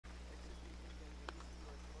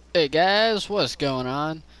Hey guys, what's going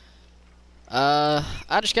on?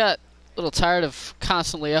 I just got a little tired of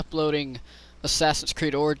constantly uploading Assassin's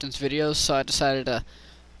Creed Origins videos, so I decided to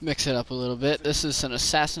mix it up a little bit. This is an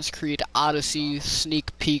Assassin's Creed Odyssey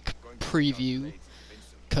sneak peek preview,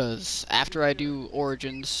 because after I do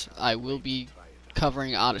Origins, I will be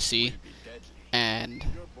covering Odyssey, and...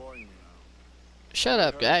 Shut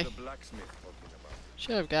up, guy.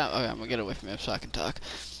 Shut up, guy. Okay, I'm gonna get away from him so I can talk.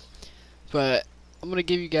 But I'm gonna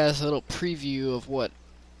give you guys a little preview of what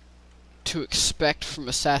to expect from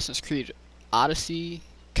Assassin's Creed Odyssey,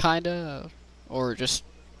 kinda, or just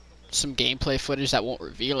some gameplay footage that won't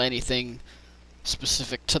reveal anything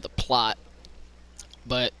specific to the plot.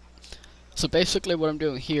 But so basically what I'm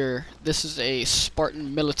doing here, this is a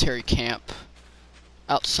Spartan military camp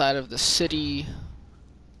outside of the city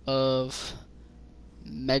of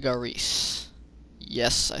Magaris.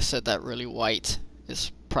 Yes, I said that really white.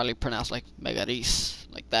 It's probably pronounced like Magaris,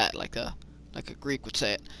 like that, like a Greek would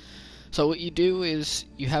say it. So what you do is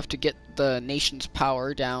you have to get the nation's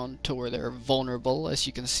power down to where they're vulnerable, as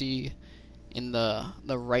you can see in the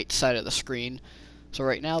right side of the screen. So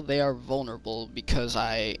right now they are vulnerable because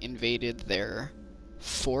I invaded their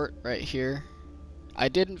fort right here. I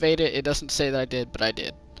did invade it. It doesn't say that I did, but I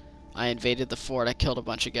did. I invaded the fort. I killed a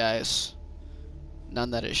bunch of guys.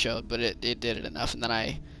 None that it showed, but it did it enough. And then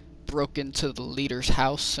I broke into the leader's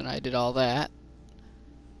house and I did all that.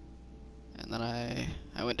 And then I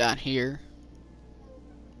went down here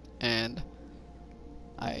and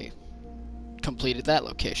I completed that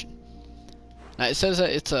location. Now it says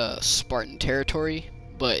that it's a Spartan territory,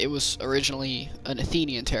 but it was originally an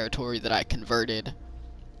Athenian territory that I converted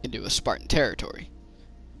into a Spartan territory,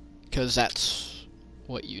 because that's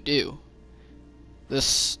what you do.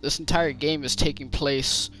 This entire game is taking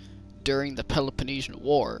place during the Peloponnesian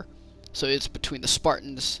War, so it's between the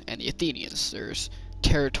Spartans and the Athenians. There's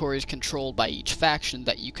territories controlled by each faction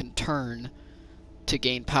that you can turn to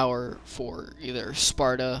gain power for either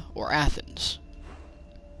Sparta or Athens.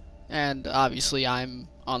 And obviously I'm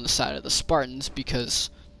on the side of the Spartans because,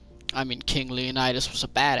 I mean, King Leonidas was a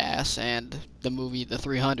badass, and the movie The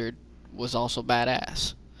 300 was also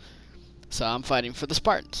badass. So I'm fighting for the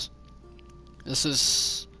Spartans. This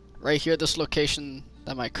is, right here, this location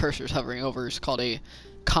that my cursor's hovering over is called a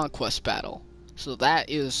conquest battle. So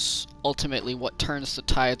that is ultimately what turns the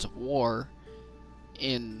tides of war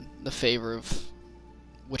in the favor of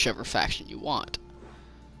whichever faction you want.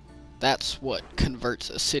 That's what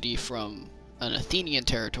converts a city from an Athenian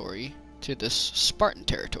territory to this Spartan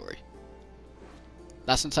territory.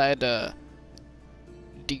 Now, since I had to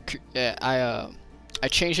I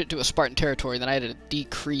changed it to a Spartan territory, then I had to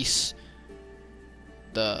decrease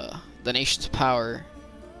the nation's power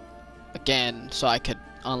again so I could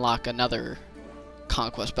unlock another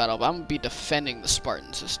conquest battle. But I'm gonna be defending the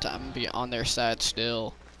Spartans this time. I'm gonna be on their side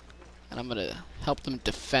still, and I'm gonna help them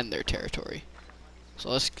defend their territory. So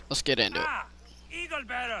let's get into it. Eagle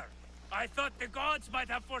bearer! I thought the gods might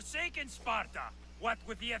have forsaken Sparta, what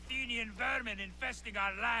with the Athenian vermin infesting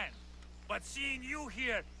our land. But seeing you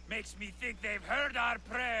here makes me think they've heard our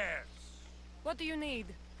prayers. What do you need?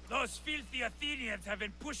 Those filthy Athenians have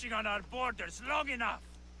been pushing on our borders long enough.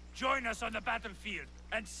 Join us on the battlefield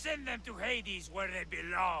and send them to Hades where they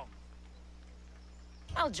belong.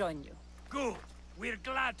 I'll join you. Good. We're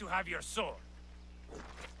glad to have your sword.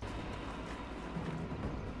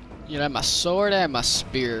 You know, my sword and my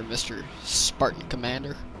spear, Mr. Spartan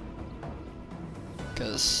Commander.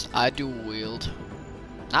 Because I dual wield.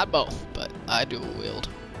 Not both, but I dual wield.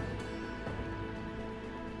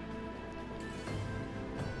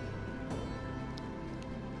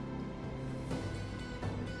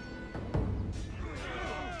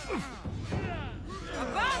 A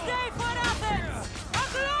bad day for Athens! A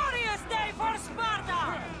glorious day for Sparta!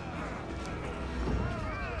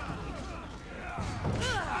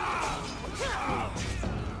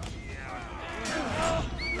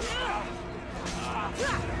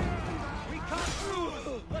 We come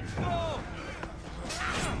through! Let's go!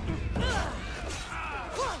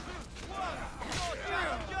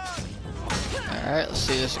 Alright, let's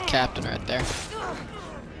see, there's a captain right there.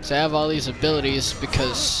 So I have all these abilities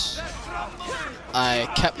because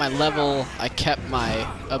I kept my level, I kept my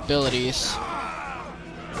abilities,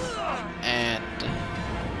 and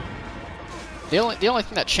the only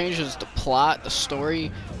thing that changes is the plot, the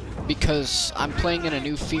story, because I'm playing in a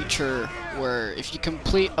new feature where if you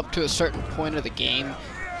complete up to a certain point of the game,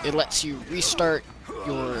 it lets you restart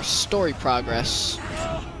your story progress,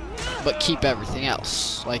 but keep everything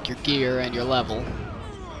else, like your gear and your level,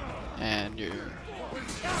 and your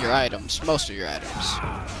items, most of your items.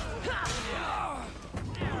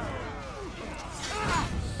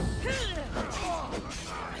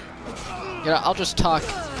 You know, I'll just talk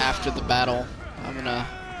after the battle. I'm gonna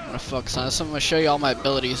focus on this. I'm gonna show you all my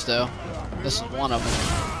abilities though. This is one of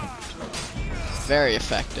them. Very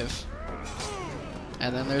effective.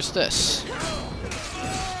 And then there's this.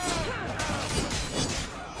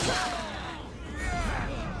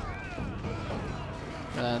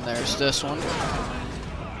 And then there's this one,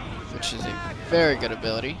 which is a very good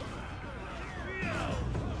ability.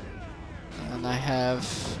 And I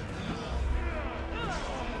have...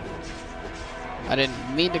 I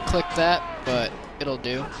didn't mean to click that, but it'll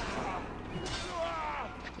do.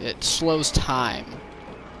 It slows time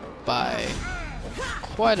by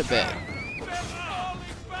quite a bit.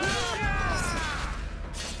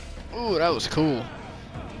 Ooh, that was cool.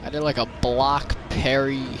 I did like a block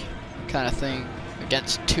parry kind of thing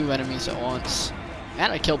against two enemies at once,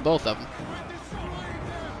 and I killed both of them.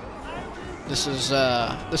 This is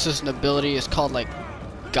an ability. It's called like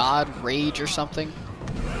God Rage or something.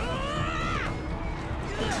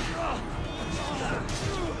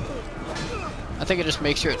 I think it just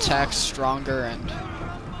makes your attacks stronger, and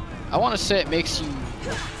I want to say it makes you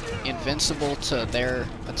invincible to their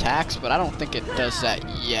attacks, but I don't think it does that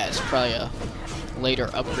yet. It's probably a later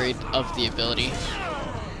upgrade of the ability.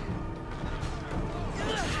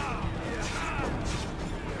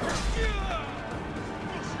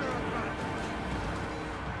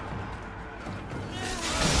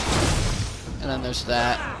 And then there's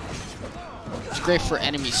that. It's great for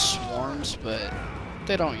enemy swarms, but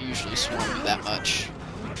they don't usually swarm you that much.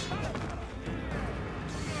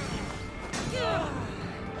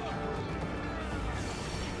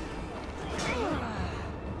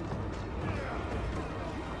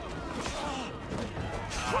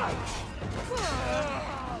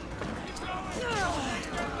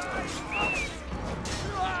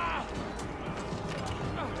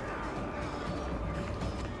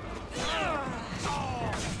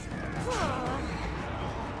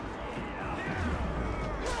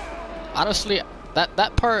 Honestly,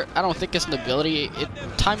 that part I don't think is an ability.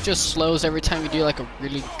 Time just slows every time you do like a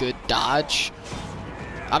really good dodge.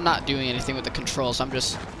 I'm not doing anything with the controls. I'm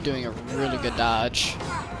just doing a really good dodge.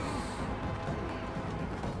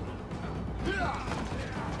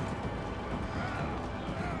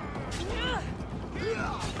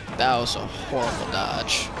 That was a horrible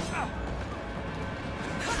dodge.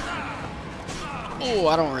 Oh,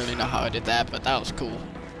 I don't really know how I did that, but that was cool.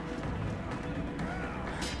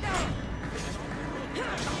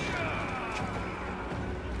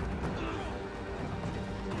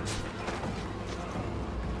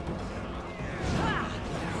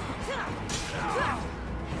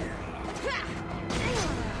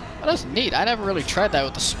 That's neat. I never really tried that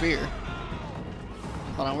with the spear.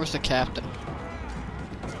 Hold on, where's the captain?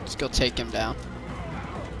 Let's go take him down.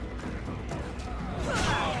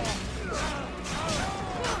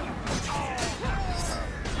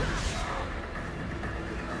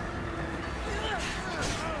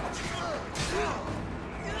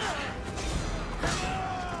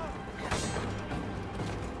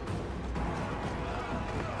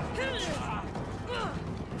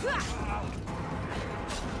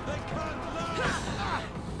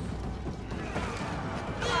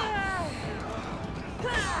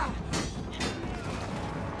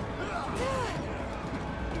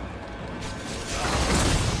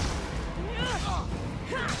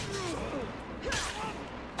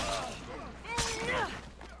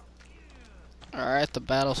 Alright, the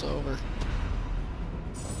battle's over.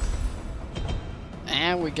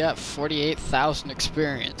 And we got 48,000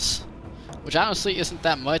 experience. Which honestly isn't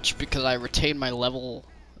that much because I retained my level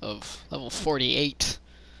of level 48.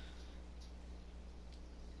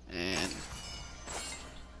 And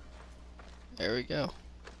there we go.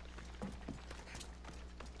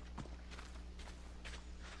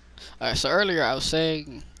 Alright, so earlier I was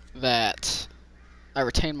saying that I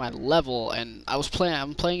retained my level, and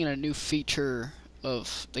I'm playing in a new feature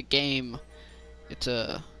of the game. It's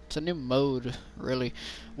a new mode, really,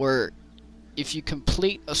 where if you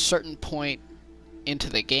complete a certain point into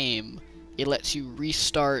the game, it lets you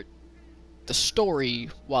restart the story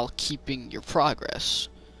while keeping your progress.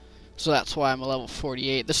 So that's why I'm a level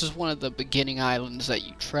 48. This is one of the beginning islands that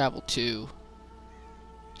you travel to.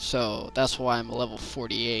 So that's why I'm a level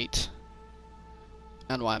 48.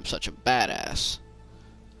 And why I'm such a badass.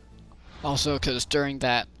 Also, because during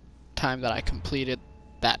that time that I completed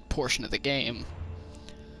that portion of the game,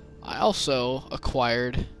 I also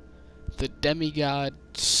acquired the Demigod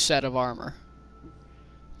set of armor.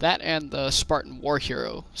 That and the Spartan War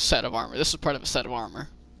Hero set of armor. This is part of a set of armor.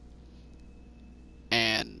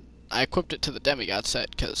 And I equipped it to the Demigod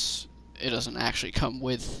set because it doesn't actually come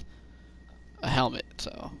with a helmet,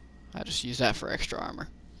 so I just use that for extra armor.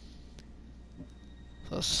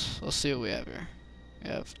 let's see what we have here. We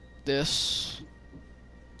have this.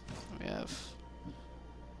 We have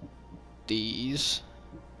these.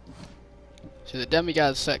 So the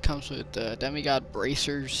demigod set comes with the demigod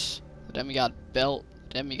bracers, the demigod belt,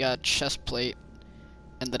 the demigod chest plate,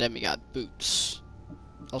 and the demigod boots.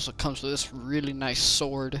 Also comes with this really nice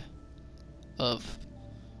sword of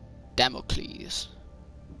Damocles.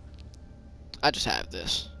 I just have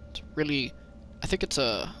this. It's really, I think it's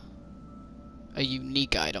a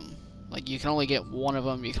unique item. Like, you can only get one of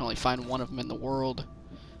them. You can only find one of them in the world.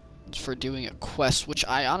 It's for doing a quest, which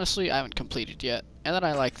I haven't completed yet. And then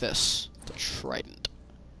I like this, the trident.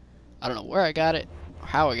 I don't know where I got it, or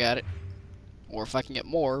how I got it, or if I can get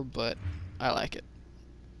more, but I like it.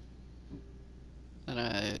 And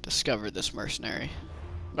I discovered this mercenary.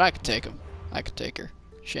 But I could take him. I could take her.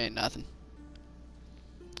 She ain't nothing.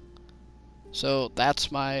 So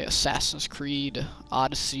that's my Assassin's Creed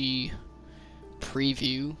Odyssey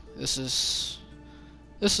preview. This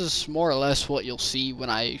is more or less what you'll see when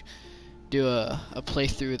I do a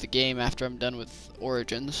playthrough of the game after I'm done with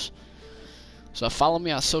Origins. So follow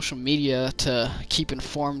me on social media to keep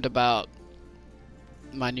informed about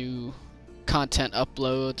my new content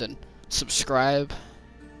uploads, and subscribe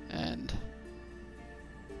and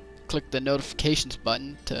click the notifications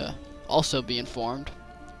button to also be informed,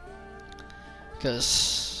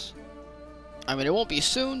 because I mean, it won't be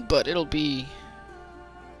soon, but it'll be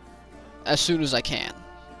as soon as I can.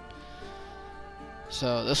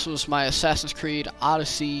 So this was my Assassin's Creed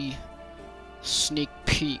Odyssey sneak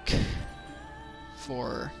peek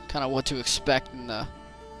for kind of what to expect in the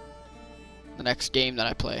next game that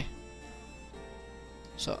I play.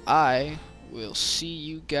 So I will see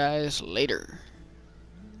you guys later.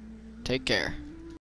 Take care.